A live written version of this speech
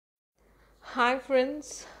Hi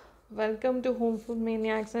friends, welcome to Home Food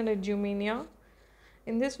Maniacs and Edumania.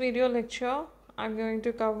 In this video lecture, I'm going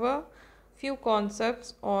to cover few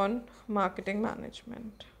concepts on marketing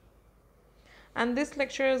management. And this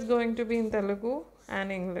lecture is going to be in Telugu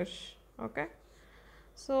and English. Okay,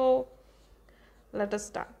 so let us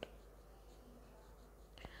start.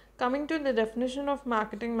 Coming to the definition of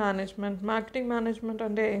marketing management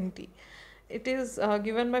under NT. It is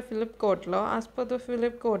given by Philip Kotler. As per the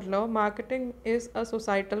Philip Kotler, marketing is a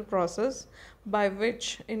societal process by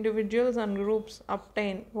which individuals and groups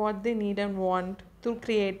obtain what they need and want through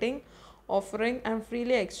creating, offering, and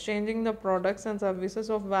freely exchanging the products and services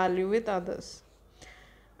of value with others.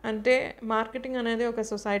 అంటే marketing అనేది ఒక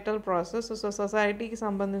societal process. So సొసైటీకి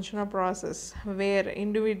సంబంధించిన process where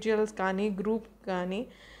individuals కానీ group కానీ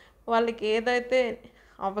వాళ్ళకి ఏదైతే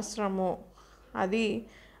అవసరమో అది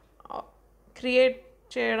క్రియేట్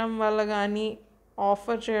చేయడం వల్ల కానీ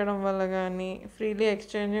ఆఫర్ చేయడం వల్ల కానీ freely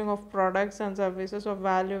exchanging of products and services of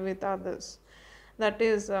value with others. That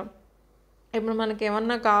is ఇప్పుడు మనకి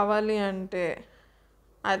ఏమన్నా కావాలి అంటే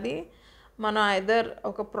అది మనం ఐదర్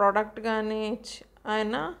ఒక ప్రోడక్ట్ కానీ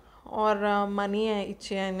అయినా ఆర్ మనీ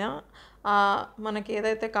ఇచ్చి అయినా మనకి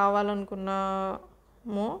ఏదైతే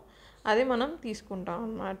కావాలనుకున్నామో అది మనం తీసుకుంటాం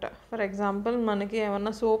అన్నమాట. ఫర్ ఎగ్జాంపుల్ మనకి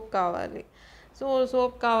ఏమన్నా సోప్ కావాలి. సో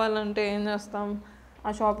సోప్ కావాలంటే ఏం చేస్తాం, ఆ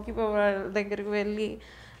షాప్కి దగ్గరికి వెళ్ళి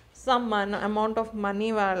సమ్ అమౌంట్ ఆఫ్ మనీ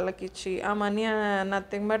వాళ్ళకి ఇచ్చి, ఆ మనీ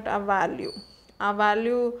నథింగ్ బట్ ఆ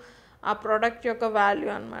వాల్యూ ఆ ప్రోడక్ట్ యొక్క వాల్యూ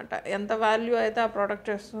అనమాట. ఎంత వాల్యూ అయితే ఆ ప్రోడక్ట్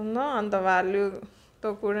చేస్తుందో అంత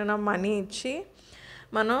వాల్యూతో కూడిన మనీ ఇచ్చి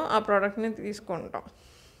మనం ఆ ప్రోడక్ట్ని తీసుకుంటాం.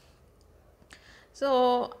 సో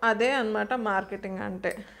అదే అన్నమాట మార్కెటింగ్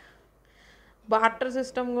అంటే. బార్టర్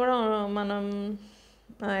సిస్టమ్ కూడా మనం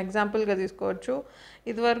ఎగ్జాంపుల్గా తీసుకోవచ్చు.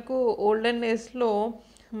 ఇదివరకు ఓల్డెన్ డేస్లో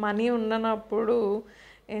మనీ ఉండనప్పుడు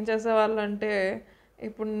ఏం చేసేవాళ్ళు అంటే,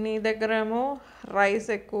 ఇప్పుడు నీ దగ్గరేమో రైస్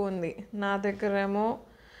ఎక్కువ ఉంది, నా దగ్గరేమో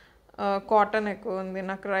కాటన్ ఎక్కువ ఉంది.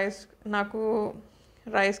 నాకు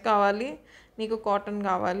రైస్ కావాలి, నీకు కాటన్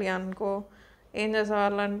కావాలి అనుకో. ఏం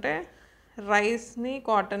చేసేవాళ్ళు అంటే రైస్ని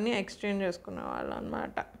కాటన్ని ఎక్స్చేంజ్ చేసుకునేవాళ్ళు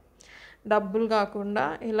అనమాట. డబ్బులు కాకుండా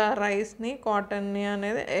ఇలా రైస్ని కాటన్ని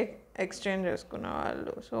అనేది ఎక్స్చేంజ్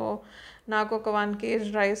చేసుకునేవాళ్ళు. సో నాకు ఒక 1 kg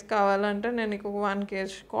రైస్ కావాలంటే నేను నీకు 1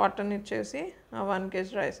 kg కాటన్ ఇచ్చేసి ఆ 1 kg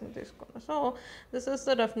రైస్ని తీసుకున్నాను. So this is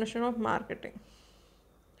the definition of marketing.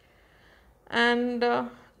 And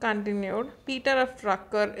continued, Peter F.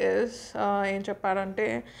 Drucker is ఏం చెప్పారంటే,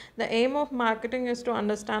 the aim of marketing is to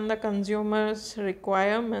understand the consumer's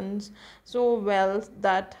requirements so well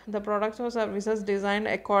that the products or services designed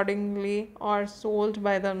accordingly are sold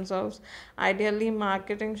by themselves. Ideally,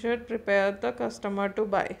 marketing should prepare the customer to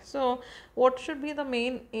buy. So what should be the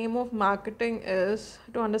main aim of marketing is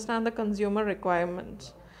to understand the consumer requirements.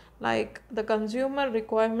 Like the consumer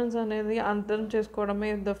requirements అనేది అర్థం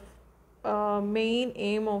చేసుకోవడమే the main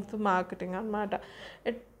aim of the marketing anamata.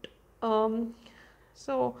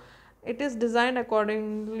 So it is designed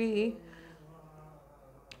accordingly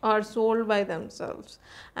or sold by themselves,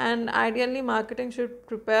 and ideally marketing should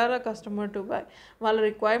prepare a customer to buy. వాళ్ళ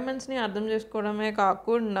రిక్వైర్మెంట్స్ని అర్థం చేసుకోవడమే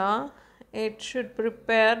కాకుండా it should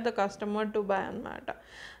prepare the customer to buy అనమాట.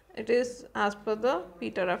 It is as per the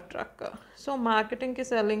Peter F. Drucker. So మార్కెటింగ్కి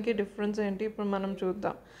సెల్లింగ్కి difference ఏంటి ఇప్పుడు మనం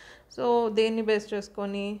చూద్దాం. So దేన్ని బేస్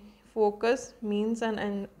చేసుకొని, ఫోకస్, మీన్స్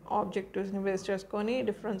అండ్ ఆబ్జెక్టివ్స్ని బేస్ చేసుకొని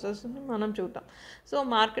డిఫరెన్సెస్ని మనం చూద్దాం. సో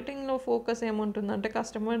మార్కెటింగ్లో ఫోకస్ ఏముంటుందంటే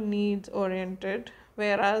కస్టమర్ నీడ్స్ ఓరియంటెడ్,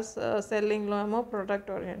 వేరాస్ సెల్లింగ్లో ఏమో ప్రొడక్ట్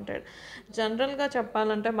ఓరియంటెడ్. జనరల్గా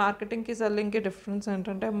చెప్పాలంటే మార్కెటింగ్కి సెల్లింగ్కి డిఫరెన్స్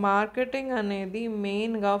ఏంటంటే, మార్కెటింగ్ అనేది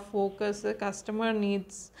మెయిన్గా ఫోకస్ కస్టమర్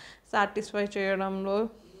నీడ్స్ సాటిస్ఫై చేయడంలో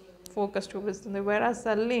ఫోకస్ చూపిస్తుంది. వేరాస్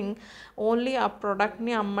సెల్లింగ్ ఓన్లీ ఆ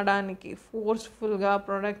ప్రోడక్ట్ని అమ్మడానికి, ఫోర్స్ఫుల్గా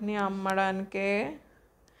ప్రోడక్ట్ని అమ్మడానికే,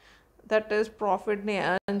 దట్ ఈస్ ప్రాఫిట్ని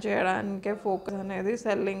ఎర్న్ చేయడానికే ఫోకస్ అనేది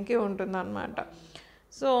సెల్లింగ్కి ఉంటుందన్నమాట.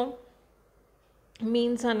 సో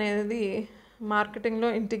మీన్స్ అనేది మార్కెటింగ్లో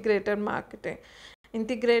ఇంటిగ్రేటెడ్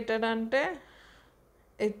అంటే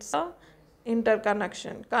ఇట్స్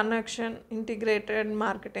కనెక్షన్ ఇంటిగ్రేటెడ్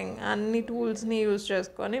మార్కెటింగ్. అన్ని టూల్స్ని యూజ్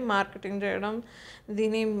చేసుకొని మార్కెటింగ్ చేయడం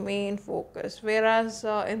దీని main focus. వేరాస్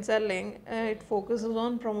in selling it focuses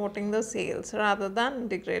on promoting the sales rather than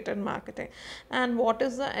integrated marketing. And what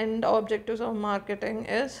is the end objectives of marketing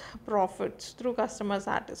is profits through customer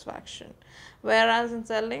satisfaction, వేరాస్ in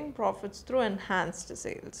selling profits through enhanced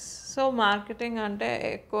sales. So marketing అంటే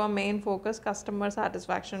ఎక్కువ main focus customer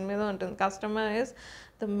satisfaction మీద ఉంటుంది. Customer is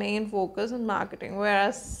the main focus in marketing,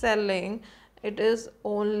 whereas selling, it is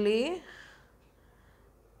only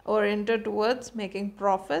oriented towards making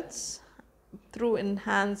profits through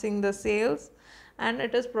enhancing the sales and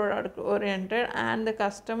it is product oriented, and the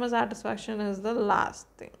customer satisfaction is the last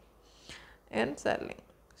thing in selling.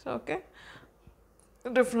 So okay,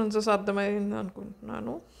 differences అర్థమైంది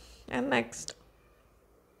అనుకుంటున్నాను. And next,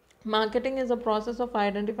 marketing is a process of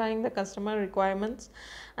identifying the customer requirements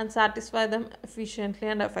and satisfy them efficiently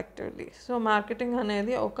and effectively. So marketing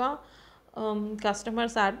అనేది ఒక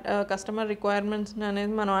customer రిక్వైర్మెంట్స్ని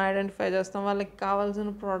అనేది మనం identify చేస్తాం. వాళ్ళకి కావాల్సిన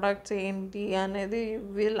products ఏంటి అనేది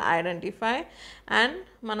విల్ ఐడెంటిఫై అండ్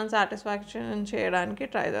మనం సాటిస్ఫాక్షన్ చేయడానికి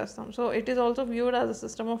ట్రై చేస్తాం. So it is also viewed as a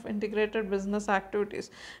system of integrated business activities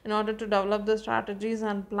in order to develop the strategies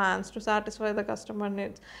and plans to satisfy the customer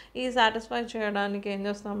needs. ఈ satisfy చేయడానికి ఏం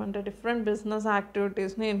చేస్తామంటే different business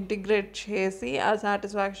యాక్టివిటీస్ని integrate చేసి ఆ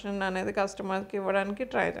satisfaction అనేది కస్టమర్కి ఇవ్వడానికి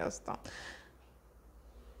ట్రై చేస్తాం.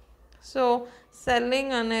 సో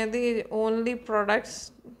సెల్లింగ్ అనేది only products,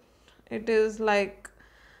 it is like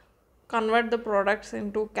convert the products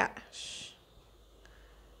into cash.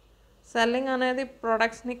 Selling అనేది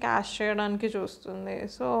ప్రొడక్ట్స్ని క్యాష్ చేయడానికి చూస్తుంది.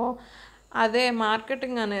 సో అదే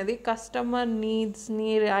మార్కెటింగ్ అనేది కస్టమర్ నీడ్స్ని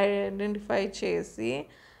ఐడెంటిఫై చేసి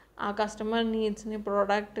ఆ కస్టమర్ నీడ్స్ని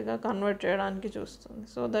ప్రోడక్ట్గా కన్వర్ట్ చేయడానికి చూస్తుంది.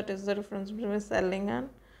 So that is the difference between selling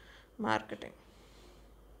and marketing.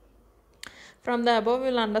 From the above,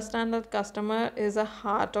 we'll understand that customer is a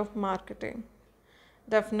heart of marketing.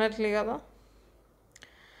 Definitely, kada.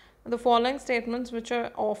 The following statements, which are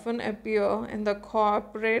often appear in the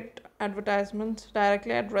corporate advertisements,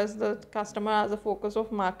 directly address the customer as a focus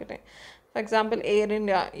of marketing. For example, Air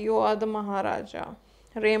India, you are the Maharaja.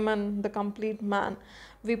 Raymond, the complete man.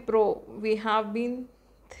 Wipro, we have been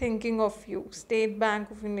thinking of you. State Bank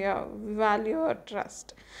of India, we value your trust.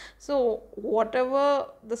 So whatever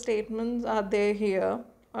the statements are there here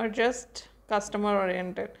are just customer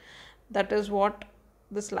oriented. That is what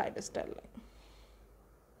the slide is telling.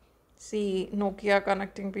 See, Nokia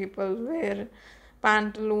connecting people, wear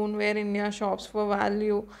Pantaloon, wear India shops for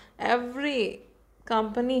value. Every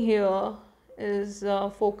company here is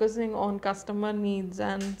focusing on customer needs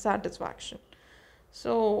and satisfaction.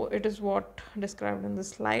 So it is what described in this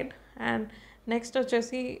slide. And next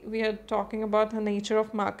వచ్చేసి we are talking about the nature of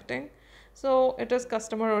marketing. So it is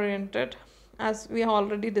customer oriented. As we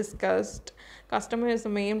already discussed, customer is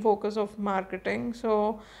the main focus of marketing. So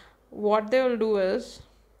what they will do is,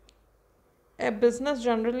 a business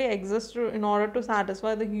generally exists in order to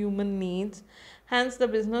satisfy the human needs. Hence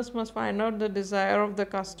the business must find out the desire of the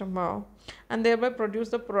customer and thereby produce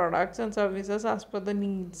the products and services as per the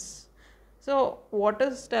needs. So what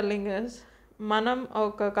is telling is, మనం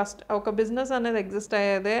ఒక business అనేది exist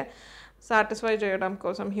అయ్యేదే satisfy చేయడం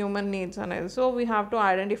కోసం, human needs అనేది. So we have to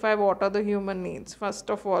identify what are the human needs first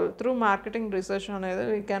of all. Through marketing research అనేది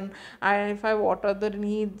we can identify what are the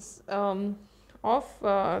needs of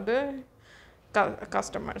the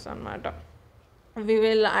customers అన్నమాట. We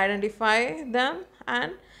will identify them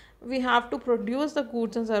and we have to produce the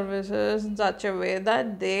goods and services in such a way that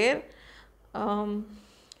their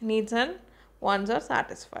needs and wants are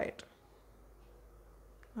satisfied.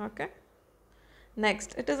 Okay, next,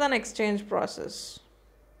 it is an exchange process.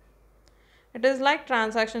 It is like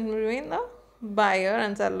transaction between the buyer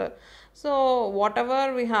and seller. So whatever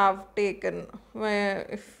we have taken,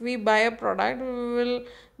 if we buy a product, we will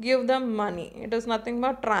give them money. It is nothing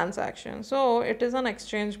but transaction. So it is an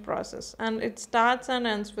exchange process and it starts and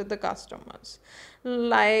ends with the customers.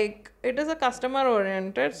 Like, it is a customer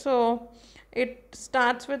oriented, so it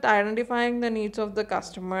starts with identifying the needs of the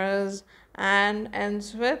customers and ends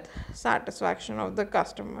with satisfaction of the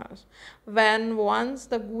customers. When once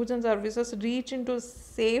the goods and services reach into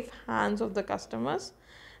safe hands of the customers,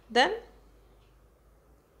 then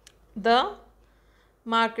the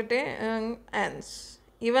marketing ends.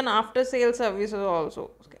 Even after sales services also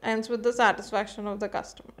ends with the satisfaction of the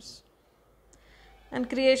customers. And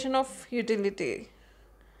creation of utility.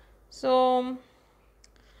 So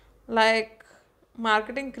like,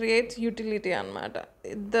 marketing creates utility anamata.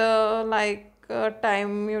 The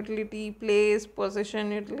time utility, place, position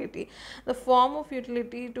utility, the form of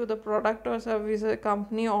utility to the product or service a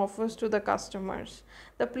company offers to the customers.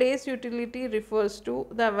 The place utility refers to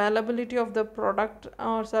the availability of the product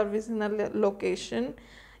or service in a location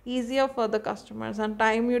easier for the customers. And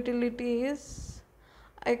time utility is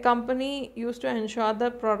a company used to ensure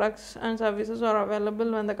that products and services are available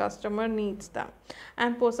when the customer needs them.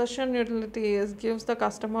 And possession utility gives the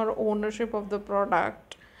customer ownership of the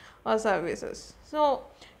product or services. So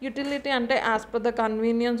utility ante as per the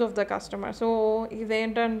convenience of the customer. So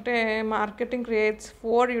identante marketing creates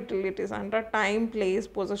 4 utilities under time, place,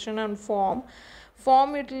 possession and form.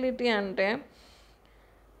 Form utility ante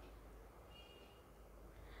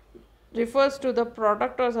refers to the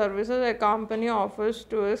product or services a company offers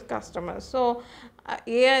to its customers. So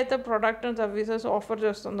ఏ అయితే product and services offer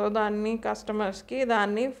చేస్తుందో దాన్ని కస్టమర్స్కి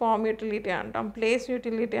దాన్ని form utility అంటాం. Place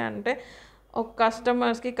utility అంటే ఒక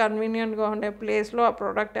కస్టమర్స్కి కన్వీనియంట్గా ఉండే ప్లేస్లో ఆ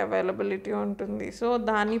ప్రోడక్ట్ అవైలబిలిటీ ఉంటుంది. సో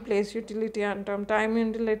దాన్ని ప్లేస్ యూటిలిటీ అంటాం. టైమ్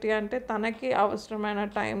యూటిలిటీ అంటే తనకి అవసరమైన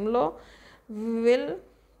టైంలో will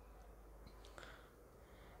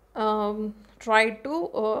try to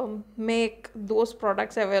make those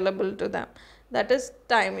products available to them. That is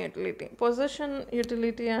time utility. Possession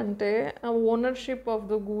utility ante ownership of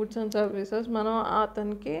the goods and services మనం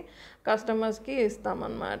అతనికి కస్టమర్స్కి ఇస్తాం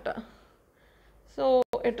అన్నమాట. So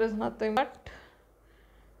it is nothing but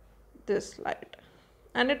this slide,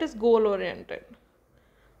 and it is goal oriented.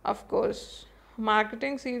 Of course,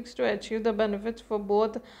 marketing seeks to achieve the benefits for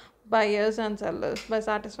both buyers and sellers by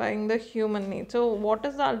satisfying the human needs. So what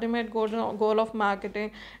is the ultimate goal of marketing?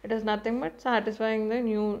 It is nothing but satisfying the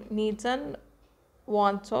new needs and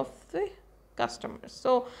wants of the customers.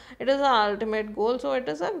 So it is the ultimate goal. So it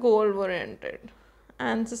is a goal oriented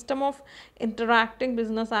and system of interacting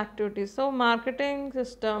business activities. So marketing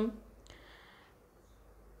system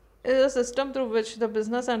is a system through which the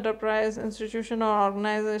business enterprise, institution or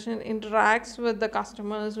organization interacts with the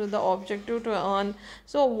customers with the objective to earn.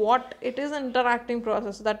 So what it is an interacting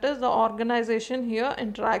process, that is the organization here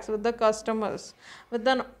interacts with the customers with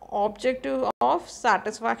an objective of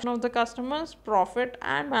satisfaction of the customers, profit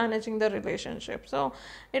and managing the relationship. So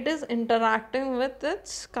it is interacting with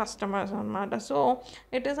its customers on matter. So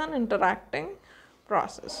it is an interacting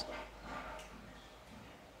process.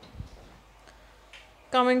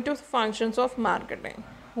 Coming to functions of marketing.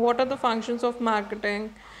 What are the functions of marketing?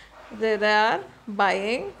 There are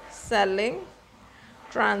buying, selling,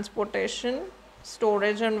 transportation,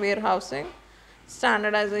 storage and warehousing,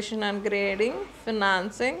 standardization and grading,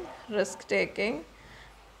 financing, risk taking,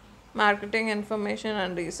 marketing, information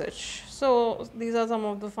and research. So these are some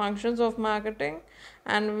of the functions of marketing,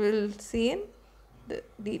 and we'll see in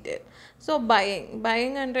detail. So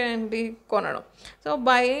buying అంటే ఏంటి? కొనడం. So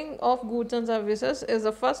buying of goods and services is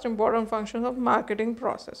the first important function of marketing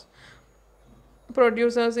process.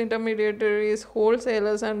 Producers, intermediaries,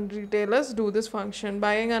 wholesalers and retailers do this function.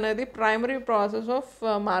 Buying అనేది primary process of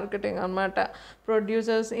marketing అన్నమాట.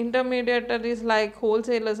 Producers, intermediaries like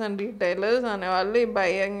wholesalers and retailers అనేవాళ్ళు ఈ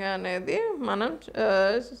buying అనేది మనం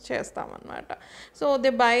చేస్తామన్నమాట. So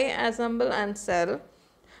they buy, assemble and sell.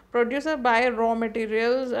 Producer buy raw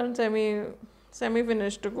materials and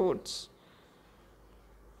semi-finished goods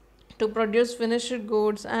to produce finished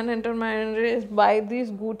goods, and intermediaries buy these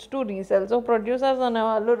goods to resell. So producers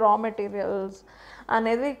అనేవాళ్ళు రా materials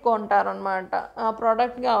అనేది కొంటారనమాట. ఆ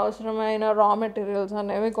ప్రోడక్ట్కి అవసరమైన రా మెటీరియల్స్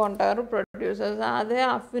అనేవి కొంటారు ప్రొడ్యూసర్స్. అదే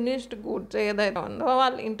ఆ ఫినిష్డ్ గుడ్స్ ఏదైతే ఉందో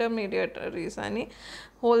వాళ్ళు ఇంటర్మీడియటరీస్ అని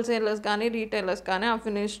హోల్సేలర్స్ కానీ రీటైలర్స్ కానీ ఆ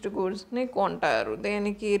ఫినిష్డ్ గుడ్స్ని కొంటారు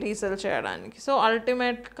దేనికి? రీసేల్ చేయడానికి. సో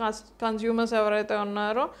అల్టిమేట్ కన్స్యూమర్స్ ఎవరైతే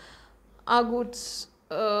ఉన్నారో ఆ goods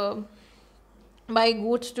buy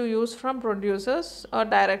goods to use from producers or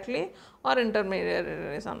directly or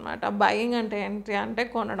intermediaries అన్నమాట. బయింగ్ అంటే ఏంటి అంటే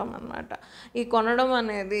కొనడం అన్నమాట. ఈ కొనడం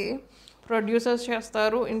అనేది ప్రొడ్యూసర్స్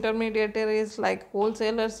చేస్తారు, ఇంటర్మీడియటరీస్ లైక్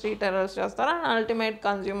హోల్సేలర్స్, రీటైలర్స్ చేస్తారు, అండ్ అల్టిమేట్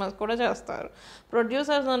కన్స్యూమర్స్ కూడా చేస్తారు.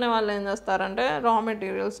 ప్రొడ్యూసర్స్ అనే వాళ్ళు ఏం చేస్తారంటే రా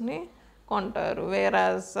మెటీరియల్స్ని కొంటారు,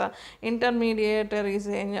 వేరాజ్ ఇంటర్మీడియటరీస్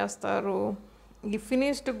ఏం చేస్తారు? ఈ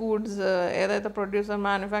ఫినిష్డ్ గూడ్స్ ఏదైతే ప్రొడ్యూసర్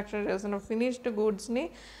మ్యానుఫ్యాక్చర్ చేసిన ఫినిష్డ్ గూడ్స్ని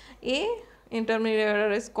ఈ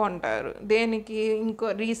ఇంటర్మీడియటరీస్ కొంటారు దేనికి? ఇంకో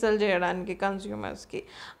రీసేల్ చేయడానికి కన్స్యూమర్స్కి.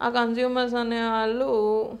 ఆ కన్స్యూమర్స్ అనే వాళ్ళు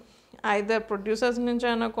ఐదర్ ప్రొడ్యూసర్స్ నుంచి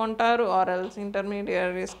అయినా కొంటారు ఆర్ ఎల్స్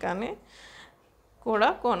ఇంటర్మీడియటరీస్ కానీ కూడా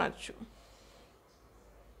కొనచ్చు.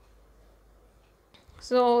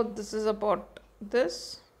 So this is about this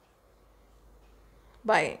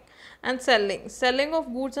buying. And selling of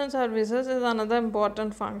goods and services is another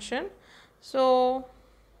important function. So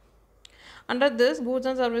under this, goods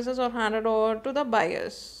and services are handed over to the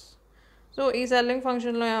buyers. So ఈ selling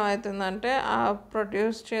ఫంక్షన్లో ఏమవుతుందంటే ఆ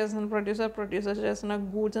producer చేసిన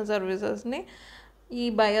goods and సర్వీసెస్ని ఈ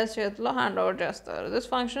buyers చేతిలో hand over చేస్తారు. This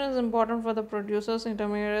function is important for the producers,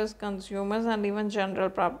 intermediates, consumers and even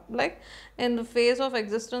general public. In the face of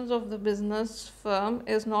existence of the business firm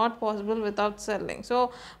is not possible without selling. So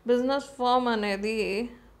business firm అనేది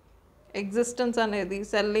existence అనేది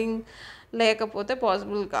selling లేకపోతే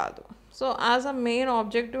possible కాదు. So as a main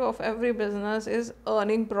objective of every business is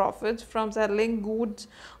earning profits from selling goods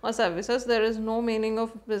or services, there is no meaning of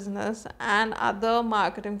business and other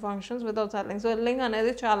marketing functions without selling. So selling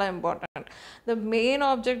అనేది చాలా important. The main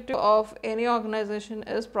objective of any organization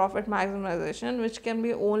is profit maximization, which can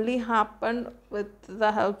be only happened with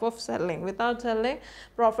the help of selling. Without selling,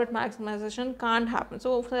 profit maximization can't happen.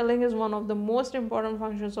 So selling is one of the most important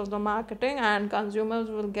functions of the marketing, and consumers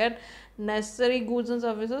will get necessary goods and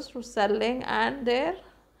services through selling, and their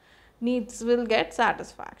needs will get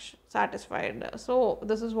satisfied. So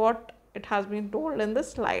this is what it has been told in this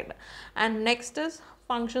slide. And next is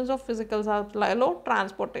functions of physical supply లో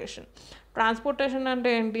transportation. Transportation అంటే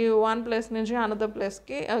ఏంటి? One place నుంచి another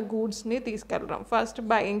ప్లేస్కి గూడ్స్ని తీసుకెళ్ళడం. First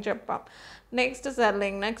buying చెప్పాం, next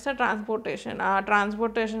selling, next transportation. ఆ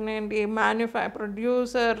transportation ఏంటి?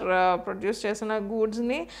 Produce చేసిన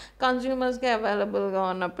గూడ్స్ని కన్స్యూమర్స్కి అవైలబుల్గా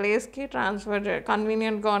ఉన్న ప్లేస్కి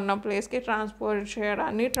కన్వీనియంట్గా ఉన్న ప్లేస్కి ట్రాన్స్పోర్ట్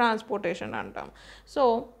చేయడాన్ని ట్రాన్స్పోర్టేషన్ అంటాం. సో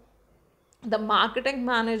the marketing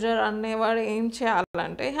manager అనేవాడు ఏం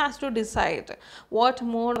చేయాలంటే he has to decide what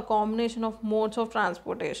mode, combination of modes of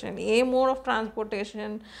transportation, A mode of transportation,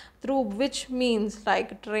 through which means, like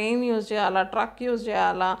train use చేయాలా, ట్రక్ యూజ్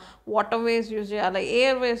చేయాలా, waterways యూజ్ చేయాలా,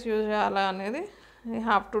 airways use చేయాలా అనేది you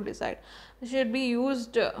have to decide. It should be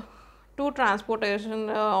used to transportation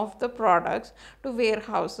of the products to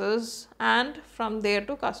warehouses and from there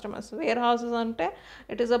to customers. Warehouses ante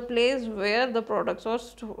it is a place where the products are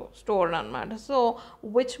stored anamata. So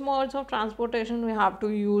which modes of transportation we have to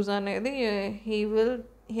use anedi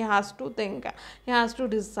he has to think, he has to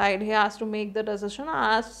decide, he has to make the decision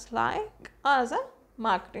as a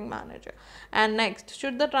marketing manager. And next,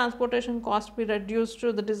 should the transportation cost be reduced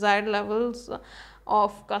to the desired levels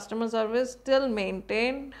of customer service still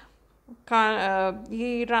maintained? ఈ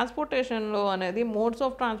ట్రాన్స్పోర్టేషన్లో అనేది modes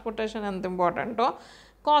of transportation ఎంత ఇంపార్టెంటో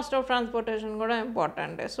cost of transportation కూడా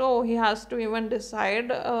ఇంపార్టెంటే. So he has to even decide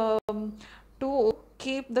to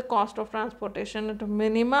keep the cost of transportation to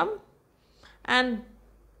minimum, and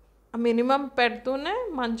minimum పెడుతూనే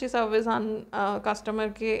మంచి service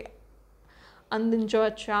కస్టమర్కి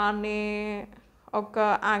అందించవచ్చా అనే ఒక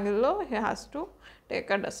యాంగిల్లో he has to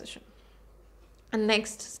take a decision. And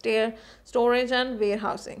next, storage and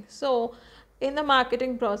warehousing. So in the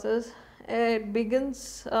marketing process, it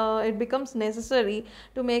becomes necessary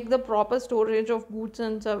to make the proper storage of goods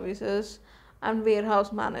and services and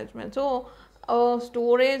warehouse management. So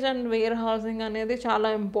storage and warehousing అనేది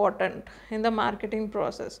చాలా important in the marketing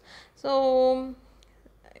process. So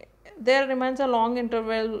there remains a long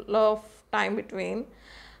interval of time between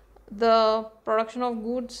the production of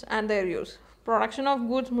goods and their use. Production of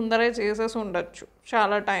goods ముందరే చేసేసి ఉండొచ్చు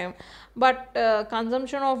చాలా time, but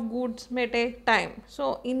consumption of goods may take time. So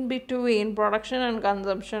in between production and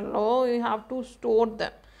కన్జంప్షన్లో you have to store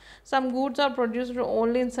them. Some goods are produced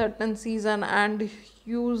only in certain season and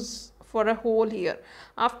use for a whole year.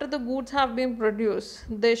 After the goods have been produced,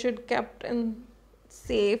 they should kept in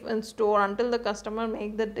safe and store until the customer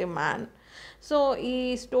make the demand. So ఈ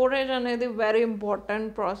storage అనేది very important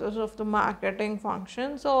process of the marketing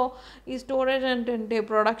function. So ఈ storage ఏంటంటే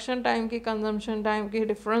production టైంకి consumption టైంకి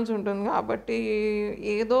difference ఉంటుంది కాబట్టి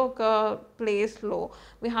ఏదో ఒక ప్లేస్లో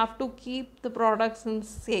we have to keep the products in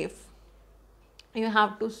safe. You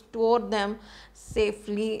have to store them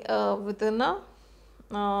safely within a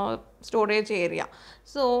storage area.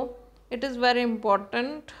 So it is very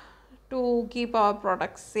important to keep our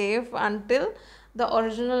products safe until the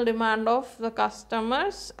original demand of the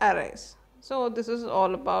customers arise. So this is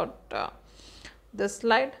all about this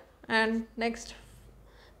slide. And next,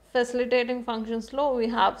 facilitating functions law, we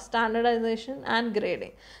have standardization and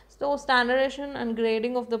grading. So standardization and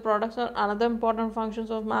grading of the products are another important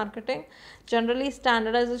functions of marketing. Generally,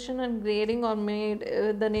 standardization and grading are made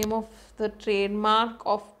with the name of the trademark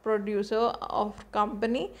of producer of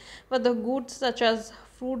company. But the goods such as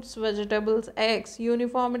fruits, vegetables, eggs,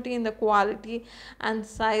 uniformity in the quality and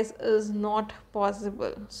size is not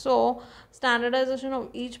possible. So standardization of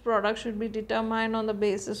each product should be determined on the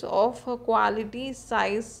basis of quality,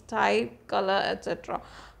 size, type, color, etc.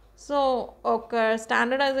 So ఒక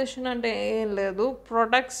standardisation అంటే ఏం లేదు,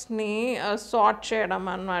 ప్రొడక్ట్స్ని sort చేయడం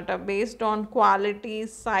అన్నమాట based on quality,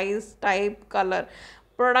 size, type, colour.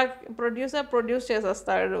 Producer produce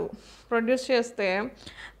చేస్తే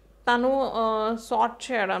తను sort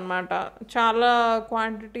చేయడం అనమాట. చాలా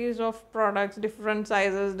quantities of products, different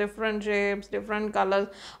sizes, different shapes, different colours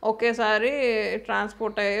ఒకేసారి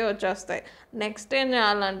ట్రాన్స్పోర్ట్ అయ్యి వచ్చేస్తాయి. నెక్స్ట్ ఏం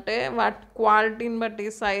చేయాలంటే వాటి క్వాలిటీని బట్టి,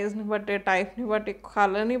 సైజ్ని బట్టి, టైప్ని బట్టి,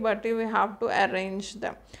 కలర్ని బట్టి we have to arrange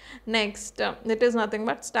them. Next it is nothing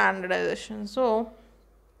but standardisation. So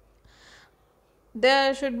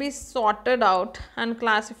they should be sorted out and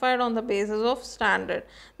classified on the basis of standard.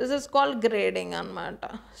 This is called grading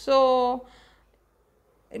anamata. So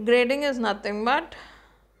grading is nothing but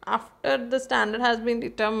after the standard has been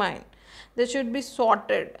determined, they should be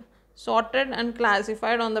sorted and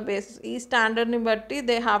classified on the basis each standard ni batti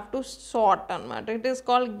they have to sort anamata. It is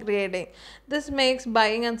called grading. This makes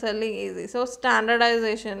buying and selling easy. So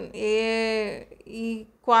standardization,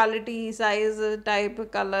 quality, size, type,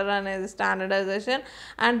 color అనేది standardisation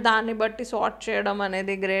and దాన్ని బట్టి sort చేయడం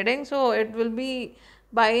అనేది grading. So it will be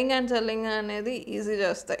buying and selling అనేది easy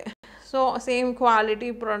చేస్తాయి. So same quality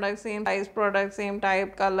products, same size products, same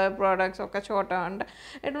type, colour products ఒక చోట అంటే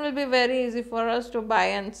it will be very easy for us to buy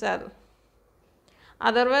and cell.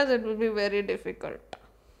 Otherwise it will be very difficult.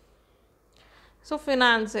 So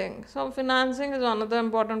financing. So financing is another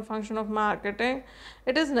important function of marketing.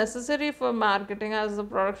 It is necessary for marketing as the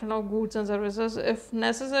production of goods and services. If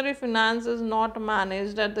necessary finance is not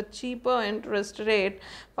managed at the cheaper interest rate,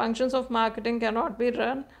 functions of marketing cannot be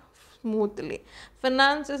run smoothly.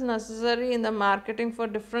 Finance is necessary in the marketing for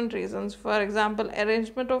different reasons. For example,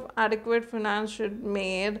 arrangement of adequate finance should be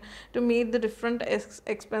made to meet the different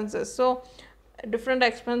expenses. So different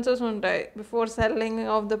expenses ఉంటాయి before selling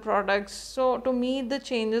of the products. So to meet the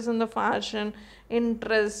changes in the fashion,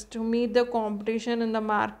 interest, to meet the competition in the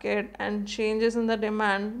market and changes in the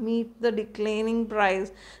demand, meet the declining price.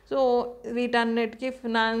 So వీటన్నిటికీ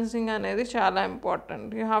financing అనేది చాలా important.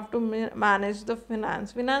 You have to manage the finance.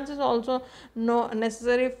 Finance is also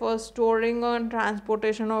necessary for storing and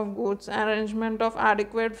transportation of goods. Arrangement of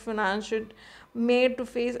adequate finance should made to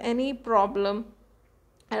face any problem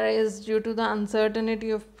arise due to the uncertainty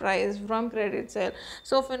of price from credit sale.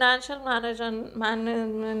 So financial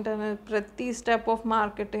management and ప్రతి step of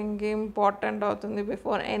మార్కెటింగ్కి important అవుతుంది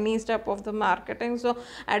before any step of the marketing. So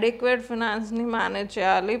adequate ఫినాన్స్ని manage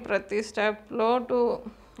చేయాలి ప్రతి స్టెప్లో to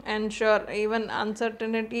ensure. Even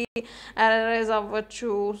uncertainty arise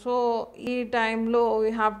అవ్వచ్చు. So ఈ టైంలో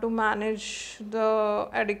we have to manage the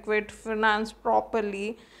adequate finance properly.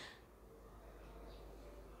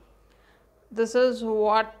 This is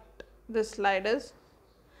what this slide is.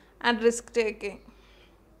 And risk taking,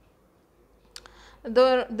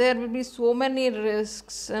 there will be so many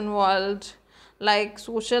risks involved, like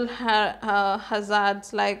social hazards,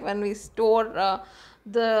 like when we store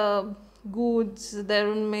the goods,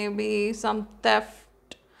 there may be some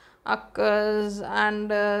theft occurs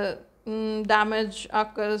and damage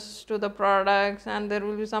occurs to the products, and there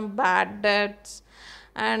will be some bad debts,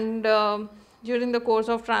 and during the course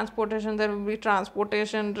of transportation there will be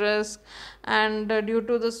transportation risk, and due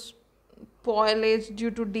to the spoilage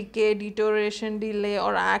due to decay, deterioration, delay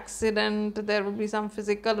or accident there will be some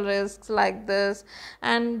physical risks like this,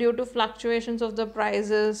 and due to fluctuations of the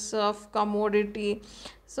prices of commodity.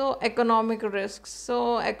 So economic risks. So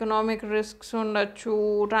economic risks ఉండొచ్చు,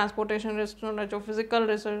 transportation risk ఉండొచ్చు, physical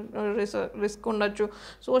risk ఉండొచ్చు,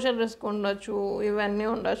 social risk ఉండొచ్చు, ఇవన్నీ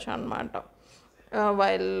ఉండొచ్చు అన్నమాట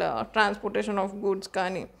while transportation of goods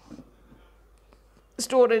కానీ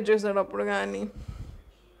storage చేసేటప్పుడు కానీ.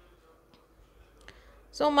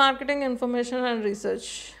 So marketing information and research.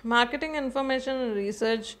 Marketing information and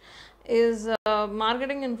research is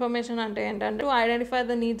marketing information ante entante to identify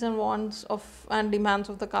the needs and wants of and demands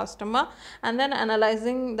of the customer, and then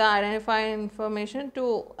analyzing the identified information to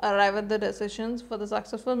arrive at the decisions for the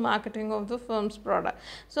successful marketing of the firm's product.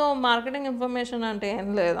 So marketing information ante em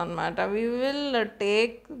ledhu annamata. We will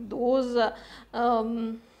take those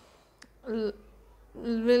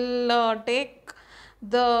take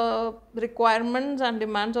the requirements and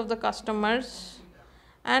demands of the customers,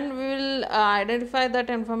 and we will identify that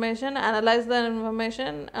information, analyze that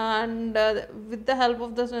information, and with the help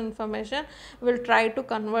of this information we'll try to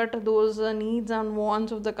convert those needs and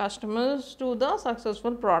wants of the customers to the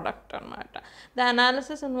successful product anamata. The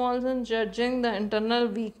analysis involves in judging the internal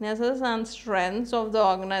weaknesses and strengths of the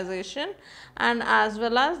organization, and as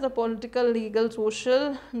well as the political, legal, social,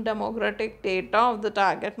 demographic data of the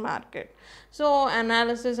target market. So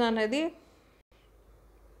analysis anedi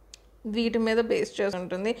వీటి మీద base చేసి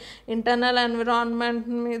ఉంటుంది. Internal environment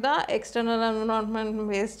మీద external environment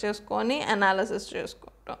base చేసుకొని analysis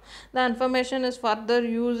చేసుకుంటాం. The information is further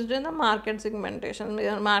used in the market segmentation.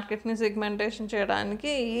 మార్కెట్ని segmentation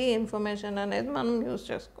చేయడానికి ఈ ఇన్ఫర్మేషన్ అనేది మనం యూజ్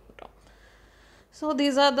చేసుకుంటాం. So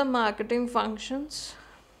these are the marketing functions.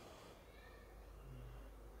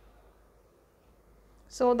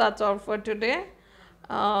 So that's all for today.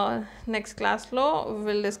 Next class lo we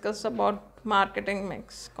will discuss about marketing mix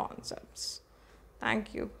concepts. Thank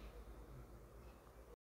you.